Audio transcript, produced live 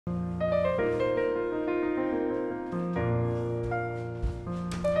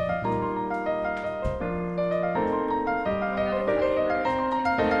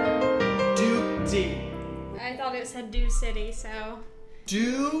said Do City, so.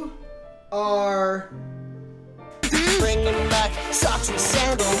 Do our. Bringing back socks with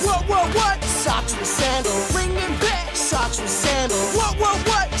sandals. What? Socks with sandals. Bringing back socks with sandals.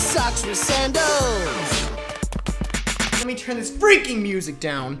 What? Socks with sandals. Let me turn this freaking music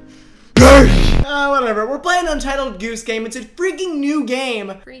down. Whatever. We're playing Untitled Goose Game. It's a freaking new game.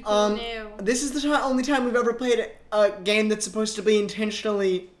 Freaking new. This is the only time we've ever played a game that's supposed to be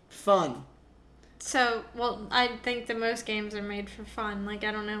intentionally fun. So, well, I think that most games are made for fun. Like,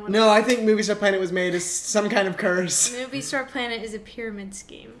 I don't know what. No, I think Movie Star Planet was made as some kind of curse. Movie Star Planet is a pyramid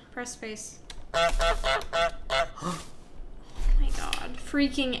scheme. Press space. Oh my god.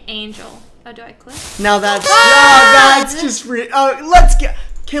 Freaking angel. Oh, do I click? Now that's that's just free. Oh, let's get.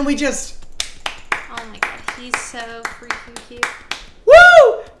 Can we just? Oh my god, he's so freaking cute.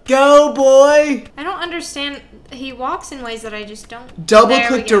 Woo! Go, boy! I don't understand. He walks in ways that I just don't. Double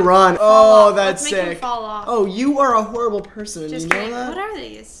click to run. Oh, that's Let's make him sick. fall off. Oh, you are a horrible person. Just you know kidding. that? What are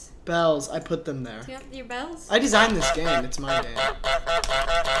these? Bells. I put them there. Do you want your bells? I designed this game. It's my game.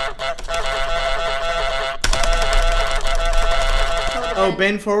 Oh,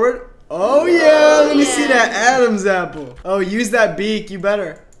 bend forward. Oh yeah, let me see that Adam's apple. Oh, use that beak. You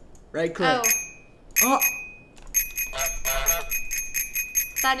better. Right click. Oh.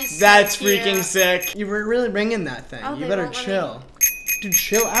 That's so cute. freaking sick. You were really ringing that thing. Oh, You better chill. Dude,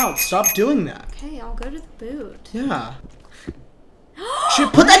 chill out. Stop doing that. Okay, I'll go to the boot. Yeah.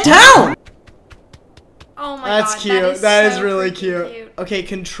 Shit, put that down! Oh my That's god. cute. That is so really freaking cute. Okay,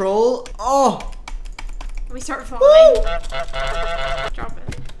 control. Oh. We start flying. Woo! Drop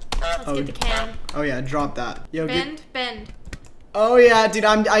it. Let's get the can. Oh yeah, drop that. Yo, Bend. Oh yeah, dude,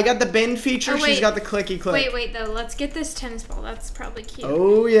 I got the bend feature. Oh, wait. She's got the clicky click. Wait though. Let's get this tennis ball. That's probably cute.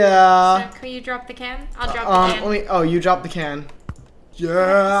 Oh yeah. So, can you drop the can? I'll drop the can. Oh, you drop the can.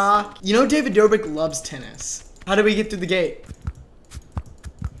 Yeah. You know David Dobrik loves tennis. How do we get through the gate?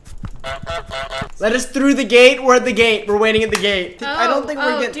 Let us through the gate. We're at the gate. We're waiting at the gate. I don't think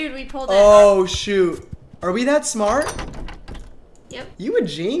we're getting. Dude, we pulled it. Oh shoot. Are we that smart? Yep. You a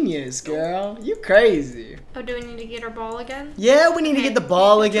genius, girl. You crazy. Oh, do we need to get our ball again? Yeah, we need to get the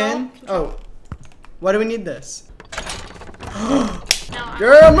ball again. Control. Oh. Why do we need this? No,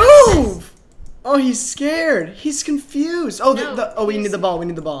 Girl, move! Oh, he's scared. He's confused. Oh, No, we need the ball. We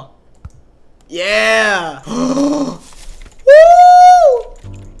need the ball. Yeah. Woo!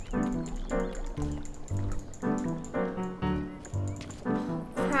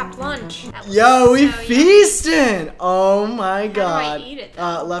 Crap, lunch. That was Yo, we so yummy. feasting. Oh my How god. do I eat it,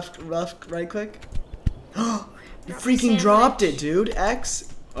 though? Left, right click. You Drop freaking sandwich. dropped it, dude.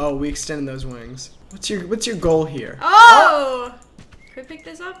 X. Oh, we extended those wings. What's your goal here? Oh! Can we pick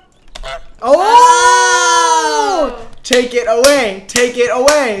this up? Oh! Take it away! Take it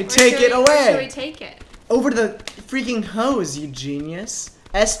away! Take it Where away! should we take it? Over to the freaking hose, you genius.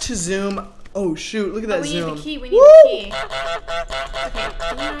 S to zoom. Oh shoot! Look at that we zoom. need the key. We need Woo! the key. Okay,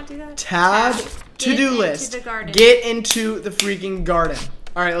 can we not do that? Tab. To-do Get list. into the garden. Get into the freaking garden.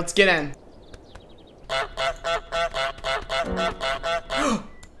 All right, let's get in.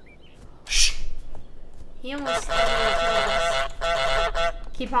 Shh. He almost literally killed us.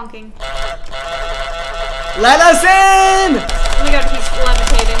 Keep honking. Let us in! Oh my god, he's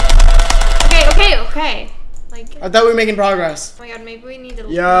levitating. Okay. Like, I thought we were making progress. oh my god, maybe we need to.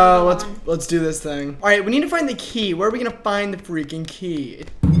 Yo, leave it let's do this thing. All right, we need to find the key. Where are we gonna find the freaking key?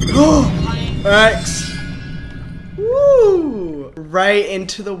 on. X. Woo! Right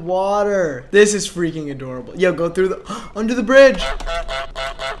into the water. This is freaking adorable. Yo, go through the under the bridge.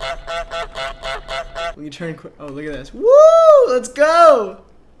 We can turn quick. Oh, look at this. Woo! Let's go.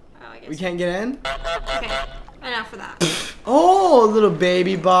 Oh, I guess. We can't get in. Okay, enough of that. Oh, little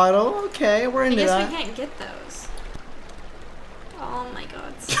baby bottle. Okay, we're I into guess that. we can't get those. Oh my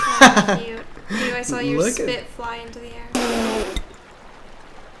god, so cute. Dude, I saw your Look at- spit fly into the air.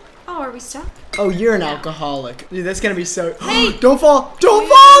 Oh, are we stuck? Oh, you're an Yeah. alcoholic. Dude, that's gonna be so. Hey! Don't fall! Don't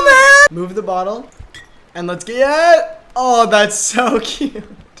fall, man! Move the bottle, and let's get it. Oh, that's so cute.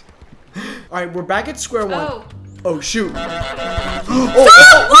 All right, we're back at square one. Oh. Oh shoot! Stop!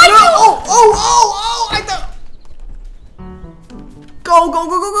 I thought.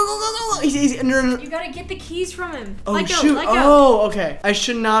 Go! Easy. No. You gotta get the keys from him. Oh Let go, shoot! let go. Oh, okay. I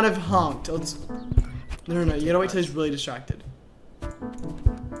should not have honked. No. You gotta wait till he's really distracted.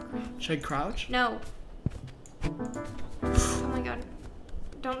 Should I crouch? No. Oh my god.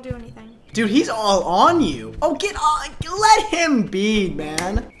 Don't do anything. Dude, he's all on you. Oh, get on. Let him be,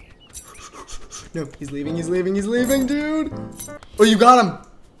 man. No, he's leaving, dude. Oh, you got him.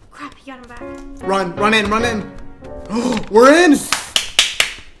 Crap, he got him back. Run in. We're in.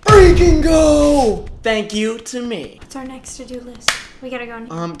 freaking go! Thank you to me. What's our next to-do list? We gotta go in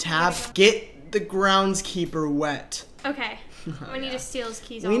here. Tab, get the groundskeeper wet. Okay. We need to steal his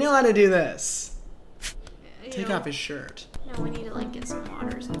keys. We know how to do this. You Take know, off his shirt. No, we need to like get some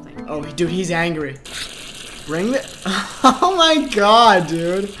water or something. Oh, dude, he's angry. Bring the. Oh my god,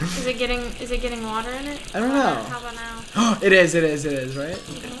 dude. Is it getting water in it? I don't know. How about now? It is, right?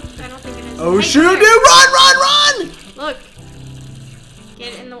 I don't think it is. Oh Hey, shoot, come dude, here. run! Look.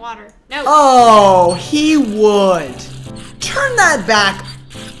 Get in the water. No. Oh, he would. Turn that back.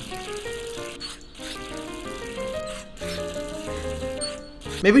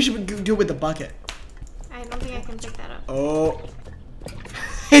 Maybe we should do it with the bucket. I don't think I can pick that up. Oh.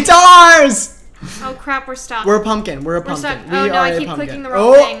 It's ours! Oh crap, we're stuck. We're a pumpkin. We're a pumpkin. stuck. We Oh, no, are I a keep pumpkin. clicking the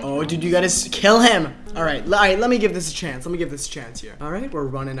wrong thing. Oh, dude, you gotta kill him. All right, let me give this a chance. here. All right, we're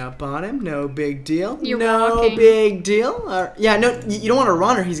running up on him. No big deal. You're no walking. big deal. Yeah, no, you don't want to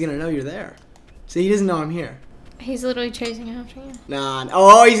run or he's gonna know you're there. See, he doesn't know I'm here. He's literally chasing after you. Nah.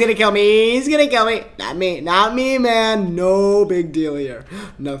 Oh, he's gonna kill me. Not me, man. No big deal here.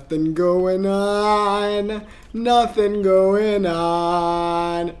 Nothing going on.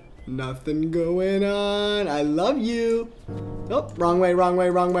 I love you. Oh, wrong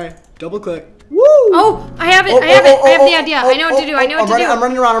way. Double click. Woo! Oh, I have it. I have the idea. I know what to do. I'm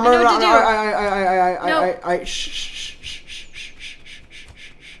running around. No. Shh.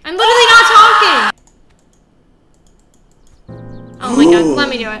 I'm literally not talking. Oh my god, let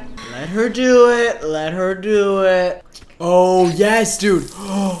me do it. Let her do it. Oh, yes, dude.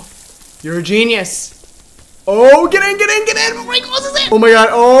 Oh, you're a genius. Oh, get in. Before he closes it. Oh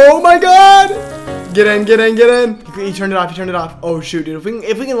my god. Get in. He turned it off. Oh, shoot, dude.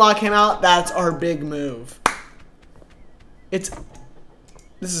 If we can lock him out, that's our big move. This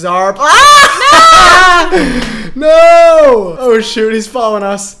is our. Ah! No! Oh, shoot, he's following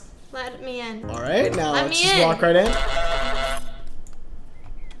us. Let me in. All right, now Let let's me just in. walk right in.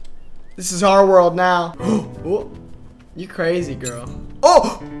 This is our world now. Oh, you crazy, girl.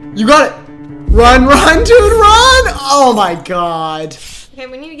 Oh, you got it. Run, dude, run. Oh my god. Okay,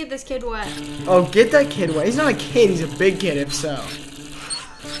 we need to get this kid wet. Oh, get that kid away. He's not a kid, he's a big kid if so.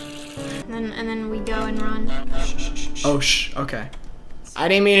 And then we go and run. Oh, okay. I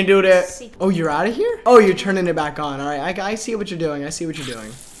didn't mean to do that. Oh, you're out of here? Oh, you're turning it back on. All right, I see what you're doing.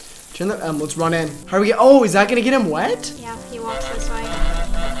 Turn the, let's run in. How do we get, oh, is that gonna get him wet? Yeah, he walks this way.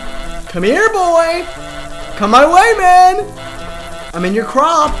 Come here, boy. Come my way, man. I'm in your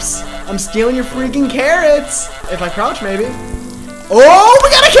crops. I'm stealing your freaking carrots. If I crouch, maybe. Oh, we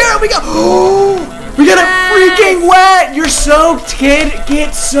got a carrot. We got a freaking wet. You're soaked, kid.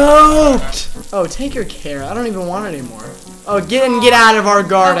 Get soaked. Oh, take your carrot. I don't even want it anymore. Oh, get out of our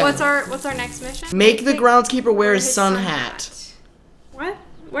garden. What's our next mission? Make the groundskeeper wear his sun hat. What?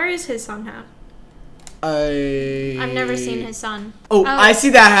 Where is his sun hat? I've never seen his son. Oh, I see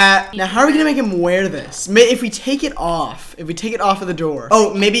that hat. Now, how are we gonna make him wear this? If we take it off, of the door.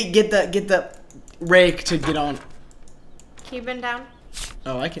 Oh, maybe get the rake to get on. Can you bend down?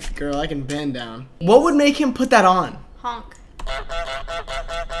 Oh, I can bend down. What would make him put that on? Honk.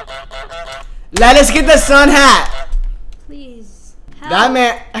 Let us get the sun hat. Please. Help. That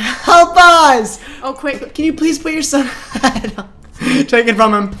man, help us. Oh, quick. Can you please put your sun hat on? Take it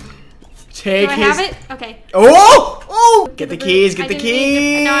from him. Do I have it? Okay. Oh! Get the keys. No, I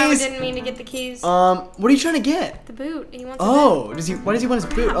didn't mean to get the keys. What are you trying to get? The boot. He wants the boot. Why does he want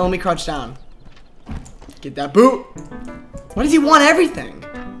his boot? Oh, let me crouch down. Get that boot. Why does he want everything?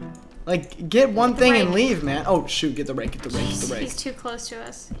 Like, get one thing and leave, man. Oh, shoot, get the rake. He's too close to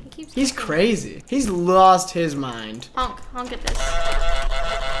us. He's crazy. He's lost his mind. Honk at this.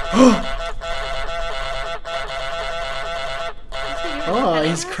 Oh,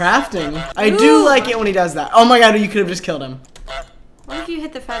 he's crafting. I do like it when he does that. Oh my god, you could have just killed him. What if you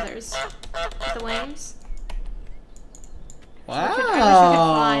hit the feathers? With the wings? Wow, I wish we could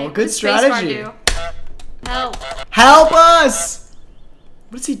fly. good What's spacebar strategy. do? Help. Help us!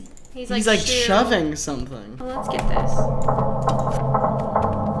 What is he? He's like shoo. shoving something. Well, let's get this.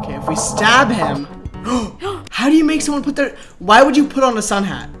 Okay, if we stab him. How do you make someone put their... Why would you put on a sun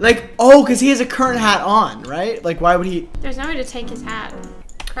hat? Like, oh, because he has a current hat on, right? Like, why would he... There's no way to take his hat.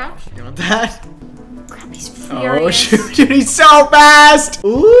 Crouch. You want that? Crap, he's furious. Oh, shoot, dude, he's so fast.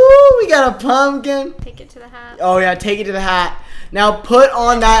 Ooh, we got a pumpkin. Take it to the hat. Oh, yeah, take it to the hat. Now, put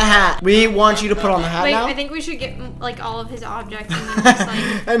on that hat. We want you to put on the hat now. I think we should get, like, all of his objects and then just,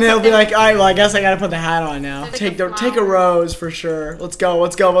 like... And he'll be like, all right, well, I guess I gotta put the hat on now. Like take a rose for sure. Let's go.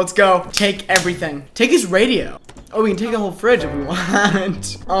 Take everything. Take his radio. Oh, we can take a whole fridge if we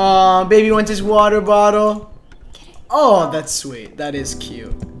want. Oh, baby wants his water bottle. Get it. Oh, that's sweet. That is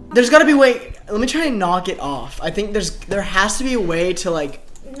cute. There's gotta be a way. Let me try and knock it off. I think there has to be a way to like.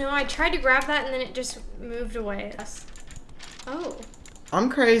 No, I tried to grab that and then it just moved away. Oh. I'm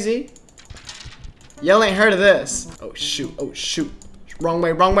crazy. Y'all ain't heard of this. Oh shoot. Oh shoot. Wrong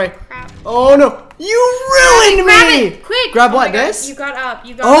way. Wrong way. Crap. Oh no. You ruined Grab me. it, quick. Grab what? Oh my God, This? You got up.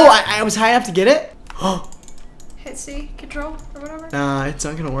 You got Oh, up. I was high enough to get it. Oh. Hit C, control, or whatever. Nah, it's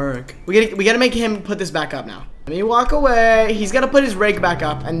not gonna work. We gotta make him put this back up now. Let me walk away. He's gotta put his rake back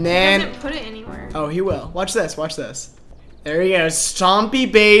up, and He then. doesn't put it anywhere. Oh, he will. Watch this. Watch this. There he goes.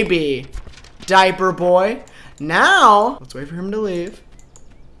 Stompy baby. Diaper boy. Now, let's wait for him to leave.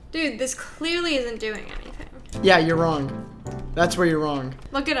 Dude, this clearly isn't doing anything. Yeah, you're wrong. That's where you're wrong.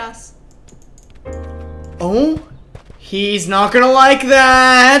 Look at us. Oh, he's not gonna like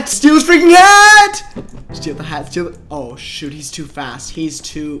that. Steal his freaking hat. Steal the hat. Steal the. Oh shoot, he's too fast. He's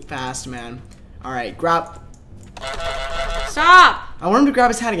too fast, man. All right, grab. Stop! I want him to grab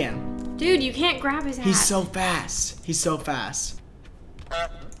his hat again. Dude, you can't grab his hat. He's so fast. He's so fast.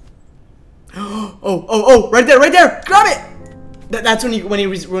 Oh, right there, right there. Grab it. That's when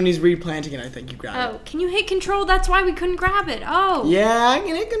he's replanting it. I think you grab it. Oh, can you hit control? That's why we couldn't grab it. Oh. Yeah, I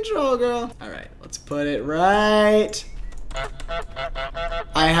can hit control, girl. All right, let's put it right.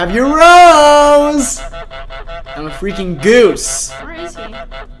 I have your rose. I'm a freaking goose. Where is he?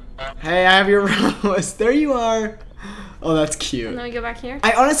 Hey, I have your rose. There you are. Oh, that's cute. And then we go back here.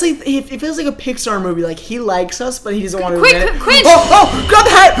 I honestly, it feels like a Pixar movie. Like, he likes us, but he doesn't want to Quick, admit it. quick! Oh, grab the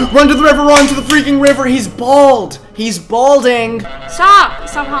hat! Run to the river, run to the freaking river. He's bald. He's balding. Stop!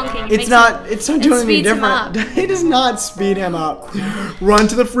 Stop honking. It's not doing any speeds him different. up. It does not speed him up. Run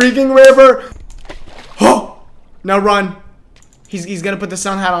to the freaking river. Oh, now run. He's gonna put the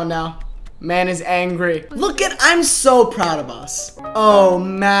sun hat on now. Man is angry. Look at, I'm so proud of us. Oh,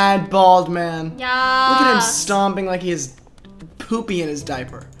 mad bald man. Yeah. Look at him stomping like he has poopy in his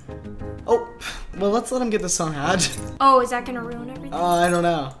diaper. Oh, well, let's let him get the sun hat. Oh, is that gonna ruin everything? I don't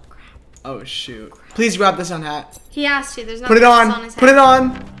know. Oh, shoot. Please grab the sun hat. He has to. There's Put it nothing else on. his Put head. it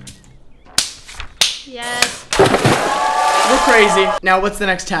on. Yes. We're crazy. Now, what's the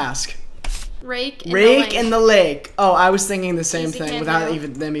next task? Rake In the lake. Oh, I was thinking the same Easy thing can without do.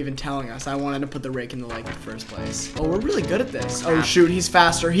 them even telling us. I wanted to put the rake in the lake in the first place. Oh, we're really good at this. Oh shoot, he's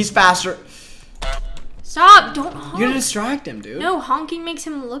faster. He's faster. Stop! Don't honk. You're gonna distract him, dude. No, honking makes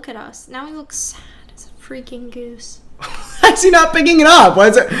him look at us. Now he looks sad as a freaking goose. Is he not picking it up?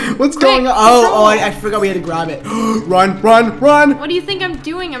 What's going on? Oh, I forgot we had to grab it. Run, run, run! What do you think I'm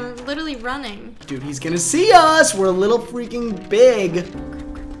doing? I'm literally running. Dude, he's gonna see us. We're a little freaking big.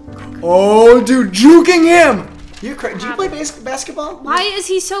 Oh, dude, juking him. You're crazy. Do you play basketball? Why is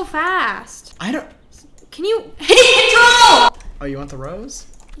he so fast? I don't. Can you hit control? Oh, you want the rose?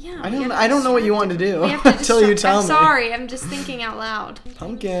 Yeah. I don't know what you want to do We have to until you tell I'm me. sorry. I'm just thinking out loud.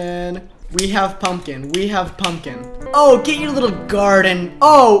 Pumpkin. We have pumpkin. We have pumpkin. Oh, get your little garden.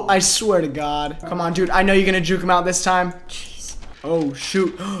 Oh, I swear to God. Come on, dude. I know you're gonna juke him out this time. Jeez. Oh,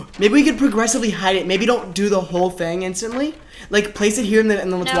 shoot. Maybe we could progressively hide it. Maybe don't do the whole thing instantly. Like, place it here and then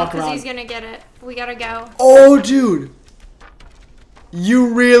let's No, walk because around. he's gonna get it. We gotta go. Oh, dude.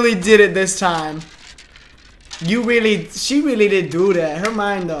 You really did it this time. She really did do that. Her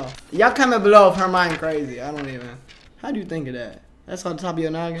mind, though. Y'all comment below if her mind crazy. I don't even. How do you think of that? That's on top of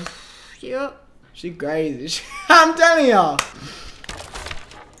your noggin? Yep. She crazy. I'm telling y'all.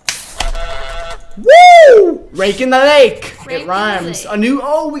 Woo! Rake in the lake. Rake in It the rhymes. lake. A new.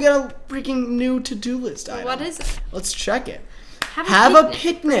 Oh, we got a freaking new to-do list item. What is it? Let's check it. Have a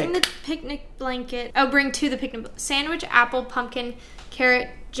picnic. Bring the picnic blanket. Oh, bring to the picnic. Sandwich, apple, pumpkin, carrot,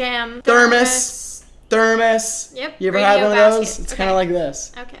 jam, Thermos. Yep. You ever radio had one of basket. those? It's Okay. kind of like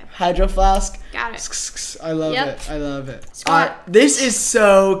this. Okay. Hydro flask. Got it. I love Yep. it. I love it. Squat. This is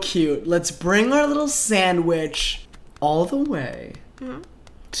so cute. Let's bring our little sandwich all the way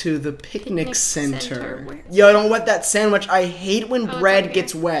to the picnic center. Where- Yo, don't wet that sandwich. I hate when it's bread right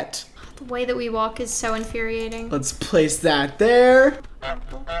gets wet. The way that we walk is so infuriating. Let's place that there.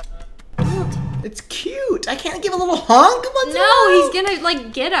 Apple. It's cute. I can't give a little honk. What's No, wrong? he's gonna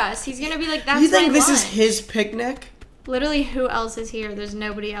like get us. He's gonna be like, that's You think my this is lunch." his picnic? Literally, who else is here? There's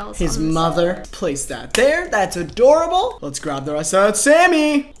nobody else. His on this- mother. Place that there. That's adorable. Let's grab the rest of that.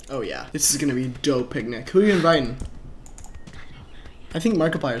 Sammy. Oh yeah, this is gonna be a dope picnic. Who are you inviting? I think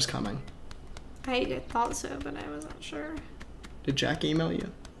Markiplier's coming. I thought so, but I wasn't sure. Did Jack email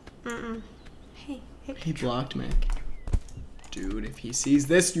you? Hey. He blocked me. Dude, if he sees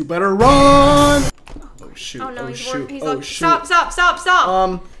this, you better run! Oh shoot! Oh no, oh he's shoot! working. He's oh like, shoot! stop!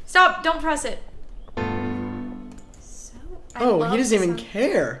 Stop! Don't press it. So, I Oh, love he doesn't the even sun.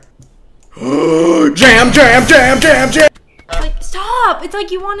 care. Jam, jam, jam, jam, jam. Like, stop! It's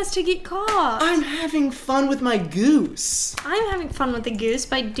like you want us to get caught. I'm having fun with my goose. I'm having fun with the goose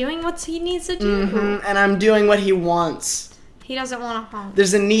by doing what he needs to do. And I'm doing what he wants. He doesn't want to honk.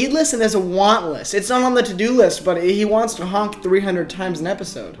 There's a need list and there's a want list. It's not on the to-do list, but he wants to honk 300 times an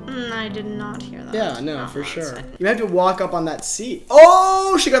episode. I did not hear that. Yeah, no, Not for once. sure. You have to walk up on that seat.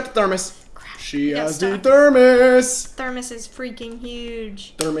 Oh, she got the thermos. She has the thermos. Thermos is freaking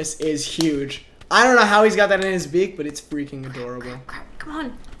huge. Thermos is huge. I don't know how he's got that in his beak, but it's freaking adorable. Crap, come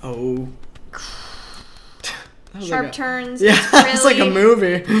on. Oh. Sharp turns. Yeah, It's, really, it's like a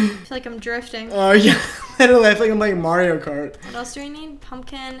movie. I feel like I'm drifting. Oh, yeah. Literally, I feel like I'm playing Mario Kart. What else do we need?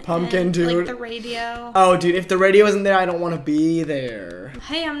 Pumpkin. Pumpkin, and, dude. Like the radio. Oh, dude, if the radio isn't there, I don't want to be there.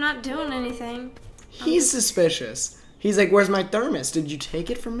 Hey, I'm not doing anything. He's suspicious. He's like, where's my thermos? Did you take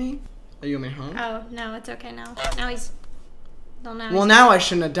it from me? Are you in my home? Oh, no, it's okay now. Now he's... Well, Now I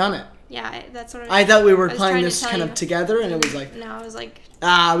shouldn't have done it. Yeah, that's what I thought we were was playing trying to this tell kind you. of together, and it was like... No, I was like...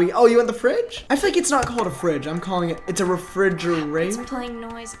 Oh, you want the fridge? I feel like it's not called a fridge. I'm calling it... It's a refrigerator. It's playing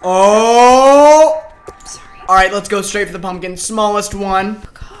noise. Oh! Sorry. Alright, let's go straight for the pumpkin. Smallest one. Oh,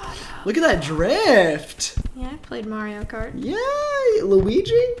 God. Look at that drift. Yeah, I played Mario Kart. Yay!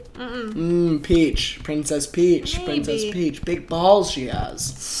 Luigi? Peach. Princess Peach. Maybe. Princess Peach. Big balls she has.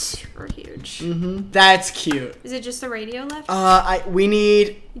 Super huge. That's cute. Is it just the radio left? We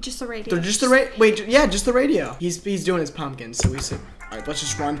need... Just the radio. Just the just the radio. He's doing his pumpkin, so we said... Alright, let's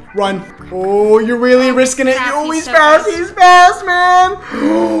just run. Run. Oh, you're really risking it. crap, Oh, he's he's so fast. fast. He's fast, man.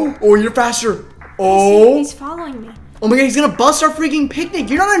 Oh, you're faster. Oh. He's following me. Oh my god, he's gonna bust our freaking picnic.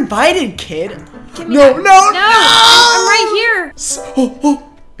 You're not invited, kid. Give me No, that. no, I'm right here.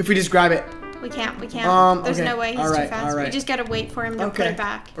 Oh, if we just grab it. We can't. There's okay. no way. He's Alright, too fast. We alright. just gotta wait for him to put it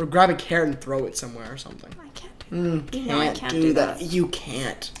back. Or grab a carrot and throw it somewhere or something. I can't do that. You know I can't do that. You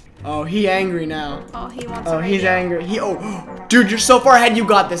can't. Oh, he angry now. Oh, he wants Oh, a he's radio. angry. Dude, you're so far ahead. You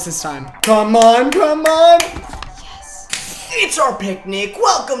got this time. Come on, come on. Yes. It's our picnic.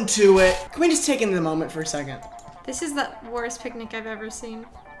 Welcome to it. Can we just take in the moment for a second? This is the worst picnic I've ever seen.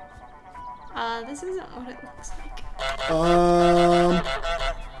 This isn't what it looks like.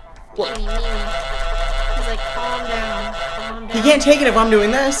 What? He's like, calm down. Calm down. He can't take it if I'm doing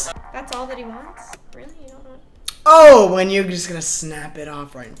this. That's all that he wants? Really? You don't want... Oh, when you're just gonna snap it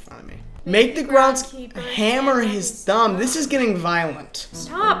off right in front of me. Make the groundskeeper hammer his thumb. This is getting violent.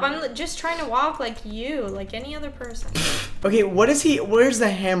 Stop! I'm just trying to walk like you, like any other person. Okay, where's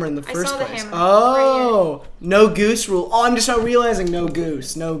the hammer in the first saw the place? hammer. Oh, no goose rule. Oh, I'm just not realizing no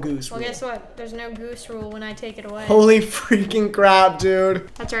goose rule. Well, guess what? There's no goose rule when I take it away. Holy freaking crap, dude.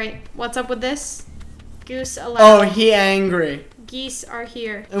 That's right. What's up with this? Goose allowed. Oh, he angry. Geese are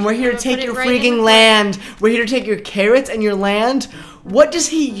here. And we're here I'm to gonna take put your it right in freaking the land. We're here to take your carrots and your land. What does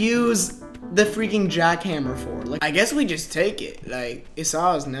he use the freaking jackhammer for? Like, I guess we just take it. Like, it's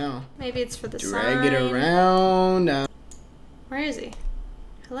ours now. Maybe it's for the Drag sign. it around. Where is he?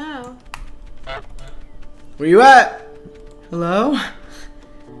 Hello? Where you at? Hello?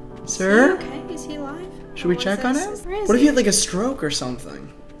 Sir? Is he okay? Is he alive? Should we What check is on this? him? Where is What if he? he had like a stroke or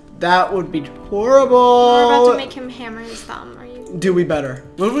something? That would be horrible. We're about to make him hammer his thumb. Are you? Dude, we better.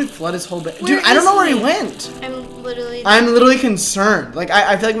 What if we flood his whole bed? Where Dude, I don't is know where he he? went. I'm literally concerned. Like,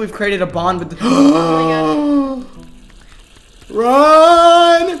 I feel like we've created a bond with the... Oh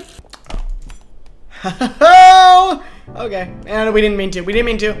Run! Okay, and we didn't mean to.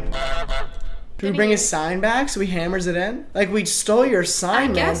 Can we bring his sign back so he hammers it in? Like, we stole your sign, I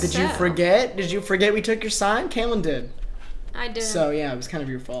man. guess Did you so. forget? Did you forget we took your sign? Kaylynn did. I did. So, yeah, it was kind of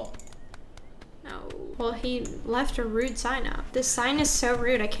your fault. No. Well, he left a rude sign up. This sign is so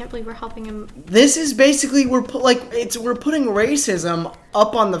rude. I can't believe we're helping him. This is basically, we're putting racism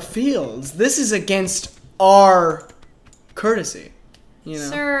up on the fields. This is against our courtesy, you know?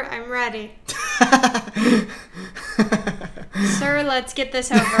 Sir, I'm ready. Sir, let's get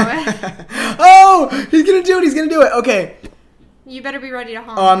this over with. Oh, he's gonna do it. Okay. You better be ready to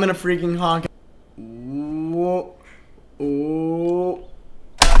honk. Oh, I'm gonna freaking honk. Whoa. Oh.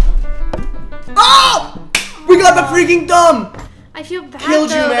 Oh! We got the freaking thumb! I feel bad. Killed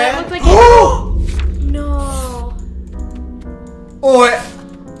you, though. That man. looked like Oh! No.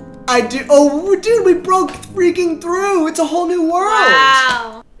 Oh, I do. Oh, dude, we broke freaking through. It's a whole new world.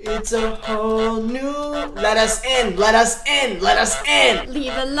 Wow. It's a whole new. Let us in. Let us in. Let us in.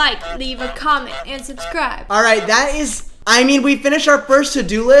 Leave a like, leave a comment, and subscribe. All right, that is. I mean, we finished our first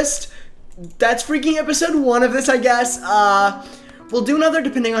to-do list. That's freaking episode 1 of this, I guess. We'll do another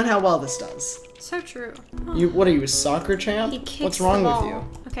depending on how well this does. So true. What are you, a soccer champ? He kicks What's the wrong ball. with you?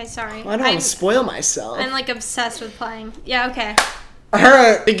 Okay, sorry. I don't want to spoil myself. I'm like obsessed with playing. Yeah, okay.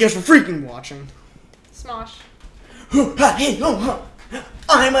 Alright, thank you guys for freaking watching. Smosh.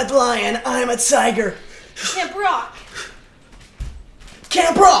 I'm a lion, I'm a tiger. Camp Rock.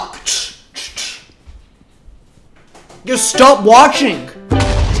 Camp Rock! Just stop watching!